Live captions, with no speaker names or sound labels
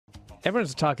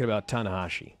Everyone's talking about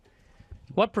Tanahashi.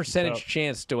 What percentage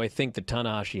chance do I think that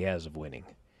Tanahashi has of winning?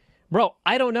 Bro,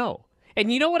 I don't know.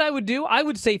 And you know what I would do? I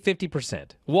would say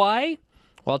 50%. Why?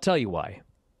 Well, I'll tell you why.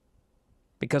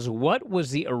 Because what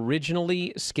was the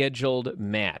originally scheduled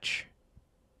match?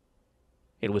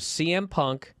 It was CM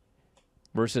Punk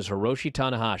versus Hiroshi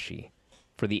Tanahashi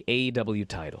for the AEW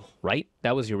title, right?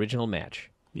 That was the original match.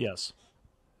 Yes.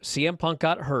 CM Punk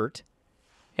got hurt,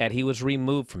 and he was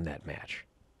removed from that match.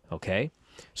 Okay?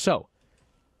 So,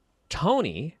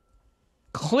 Tony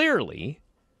clearly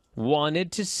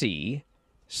wanted to see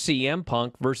CM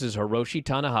Punk versus Hiroshi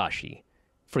Tanahashi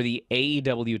for the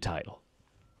AEW title.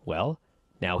 Well,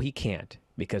 now he can't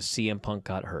because CM Punk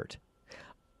got hurt.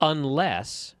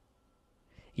 Unless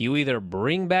you either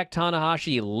bring back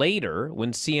Tanahashi later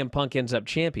when CM Punk ends up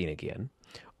champion again,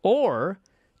 or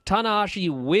Tanahashi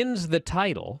wins the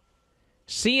title,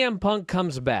 CM Punk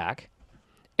comes back,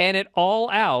 and at All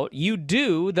Out, you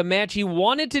do the match he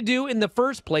wanted to do in the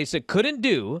first place, it couldn't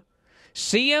do,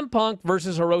 CM Punk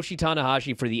versus Hiroshi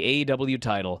Tanahashi for the AEW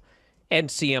title, and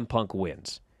CM Punk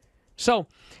wins. So,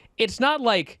 it's not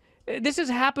like, this has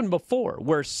happened before,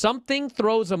 where something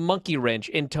throws a monkey wrench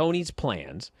in Tony's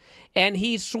plans, and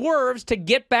he swerves to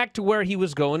get back to where he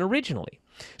was going originally.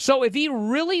 So if he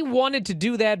really wanted to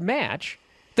do that match,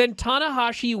 then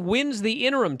Tanahashi wins the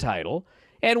interim title,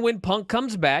 and when Punk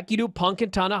comes back, you do Punk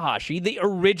and Tanahashi, the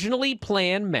originally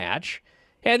planned match,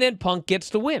 and then Punk gets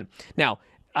the win. Now,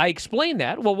 I explained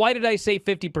that. Well, why did I say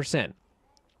 50%?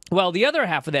 Well, the other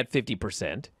half of that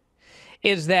 50%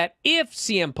 is that if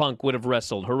CM Punk would have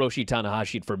wrestled Hiroshi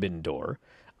Tanahashi at Forbidden Door,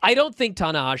 I don't think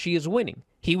Tanahashi is winning.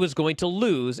 He was going to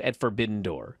lose at Forbidden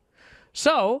Door.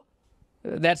 So,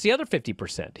 that's the other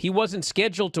 50%. He wasn't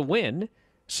scheduled to win,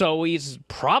 so he's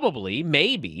probably,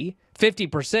 maybe,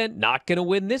 50% not going to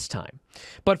win this time.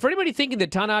 But for anybody thinking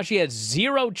that Tanahashi has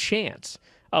zero chance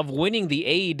of winning the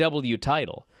AEW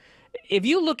title, if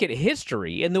you look at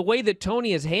history and the way that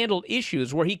Tony has handled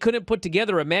issues where he couldn't put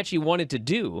together a match he wanted to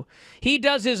do, he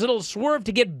does his little swerve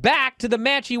to get back to the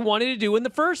match he wanted to do in the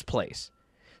first place.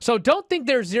 So don't think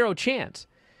there's zero chance.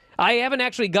 I haven't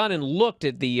actually gone and looked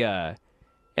at the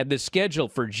schedule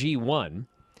for G1.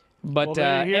 But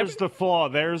here's the flaw.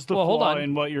 There's the flaw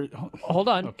in what you're... Hold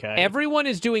on. Okay. Everyone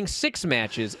is doing 6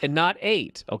 matches and not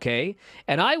 8, okay?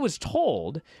 And I was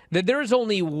told that there is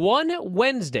only one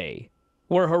Wednesday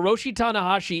where Hiroshi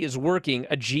Tanahashi is working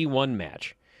a G1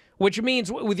 match, which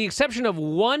means, with the exception of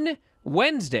one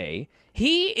Wednesday,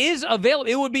 he is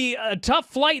available. It would be a tough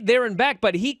flight there and back,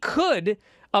 but he could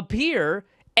appear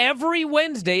every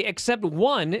Wednesday except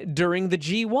one during the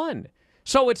G1.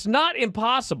 So it's not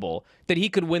impossible that he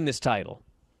could win this title.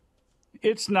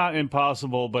 It's not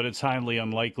impossible, but it's highly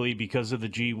unlikely because of the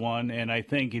G1. And I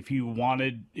think if you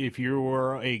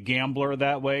were a gambler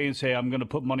that way and say, I'm going to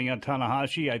put money on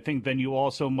Tanahashi, I think then you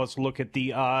also must look at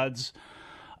the odds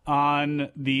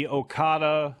on the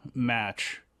Okada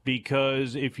match.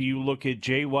 Because if you look at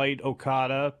Jay White,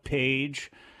 Okada,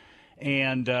 Page,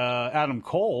 and Adam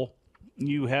Cole,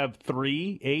 you have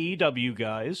 3 AEW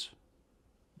guys,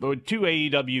 or 2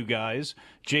 AEW guys,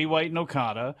 Jay White and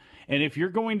Okada. And if you're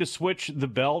going to switch the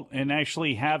belt and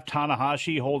actually have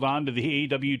Tanahashi hold on to the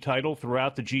AEW title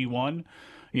throughout the G1,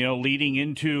 leading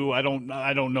into, I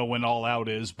don't know when All Out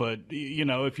is, but,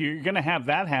 if you're going to have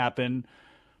that happen,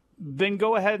 then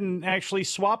go ahead and actually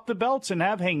swap the belts and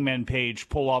have Hangman Page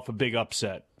pull off a big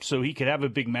upset so he could have a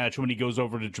big match when he goes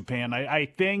over to Japan. I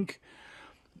think...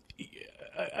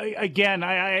 Again,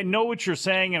 I know what you're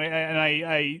saying, and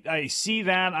I see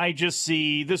that. I just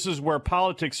see this is where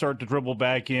politics start to dribble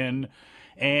back in,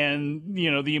 and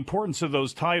the importance of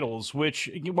those titles, which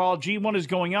while G1 is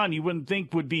going on, you wouldn't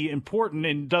think would be important,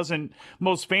 and doesn't.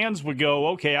 Most fans would go,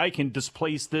 okay, I can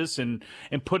displace this and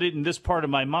put it in this part of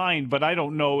my mind, but I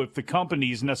don't know if the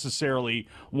companies necessarily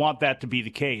want that to be the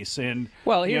case. And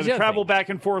well, here's the travel back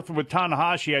and forth with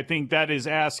Tanahashi, I think that's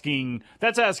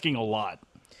asking a lot.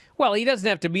 Well, he doesn't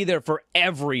have to be there for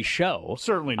every show.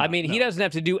 Certainly not. I mean, he doesn't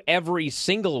have to do every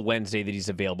single Wednesday that he's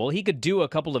available. He could do a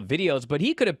couple of videos, but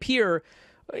he could appear.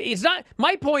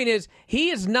 My point is, he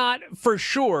is not for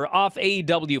sure off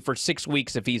AEW for 6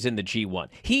 weeks if he's in the G1.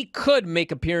 He could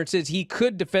make appearances. He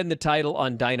could defend the title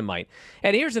on Dynamite.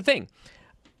 And here's the thing.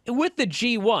 With the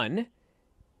G1,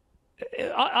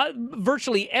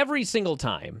 virtually every single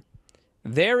time,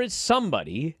 there is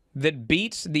somebody that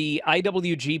beats the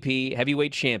IWGP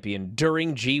Heavyweight Champion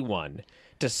during G1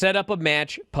 to set up a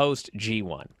match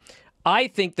post-G1. I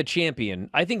think the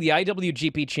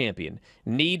IWGP Champion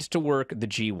needs to work the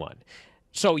G1.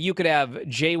 So you could have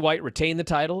Jay White retain the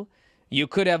title. you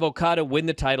could have Okada win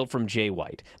the title from Jay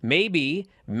White. Maybe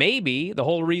the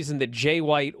whole reason that Jay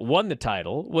White won the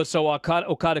title was so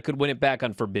Okada could win it back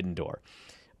on Forbidden Door.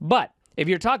 But if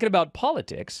you're talking about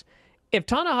politics, if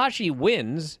Tanahashi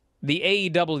wins the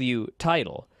AEW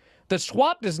title, the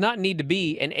swap does not need to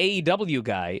be an AEW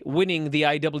guy winning the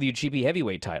IWGP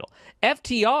Heavyweight title.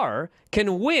 FTR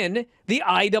can win the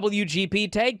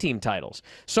IWGP Tag Team titles.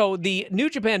 So the New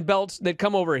Japan belts that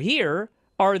come over here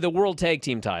are the World Tag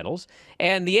Team titles,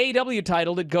 and the AEW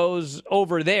title that goes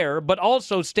over there but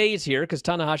also stays here because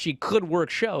Tanahashi could work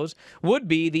shows would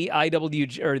be the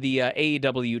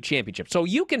AEW Championship. So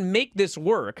you can make this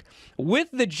work with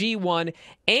the G1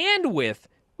 and with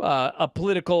a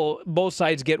political, both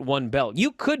sides get one belt.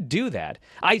 You could do that.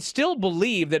 I still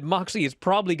believe that Moxley is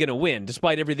probably going to win,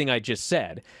 despite everything I just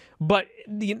said. But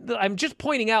I'm just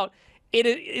pointing out, it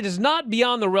is not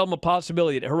beyond the realm of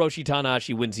possibility that Hiroshi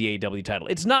Tanahashi wins the AEW title.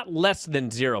 It's not less than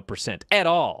 0% at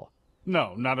all.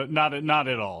 No, not at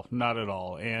all. Not at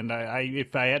all. And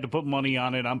if I had to put money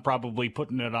on it, I'm probably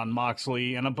putting it on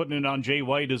Moxley, and I'm putting it on Jay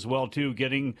White as well, too,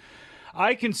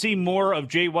 I can see more of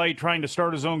Jay White trying to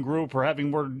start his own group or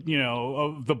having more,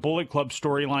 of the Bullet Club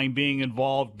storyline being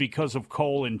involved because of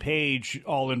Cole and Page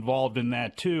all involved in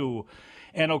that too.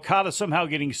 And Okada somehow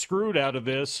getting screwed out of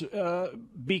this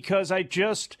because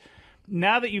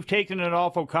now that you've taken it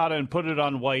off Okada and put it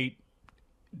on White,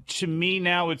 to me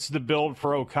now it's the build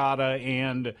for Okada,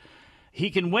 and he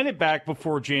can win it back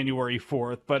before January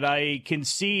 4th, but I can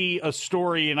see a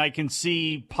story, and I can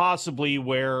see possibly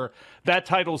where that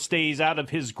title stays out of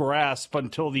his grasp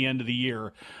until the end of the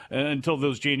year, until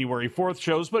those January 4th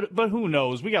shows. But who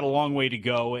knows? We got a long way to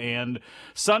go, and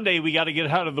Sunday we got to get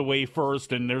out of the way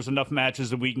first, and there's enough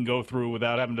matches that we can go through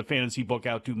without having to fantasy book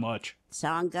out too much.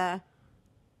 Sangha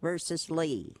versus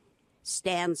Lee.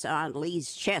 Stands on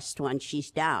Lee's chest when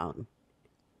she's down.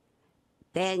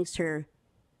 Bangs her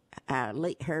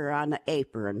on the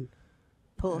apron,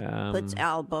 puts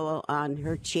elbow on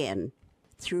her chin,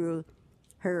 threw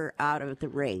her out of the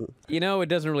ring. It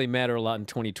doesn't really matter a lot in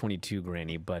 2022,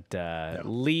 Granny, but no.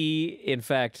 Lee, in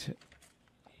fact,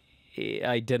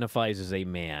 identifies as a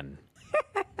man.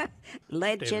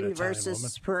 Legend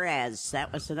versus Perez.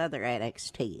 That was another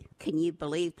NXT. Can you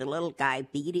believe the little guy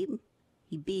beat him?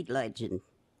 He beat Legend.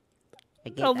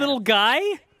 A little guy?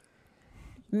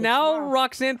 Now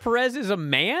Roxanne Perez is a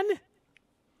man?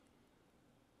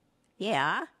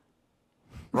 Yeah.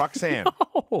 Roxanne.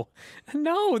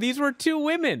 No, these were two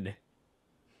women.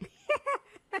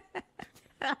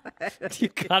 You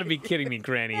gotta be kidding me,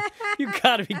 Granny. You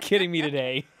gotta be kidding me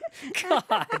today.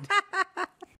 God.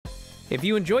 If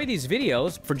you enjoy these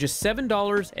videos, for just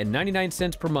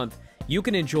 $7.99 per month, you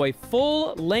can enjoy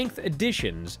full-length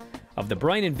editions of The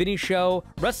Bryan and Vinny Show,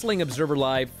 Wrestling Observer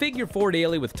Live, Figure 4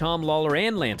 Daily with Tom Lawler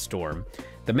and Lance Storm,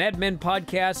 the Mad Men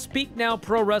Podcast, Speak Now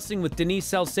Pro Wrestling with Denise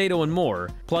Salcedo, and more,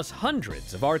 plus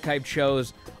hundreds of archived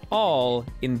shows, all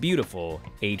in beautiful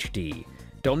HD.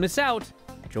 Don't miss out.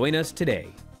 Join us today.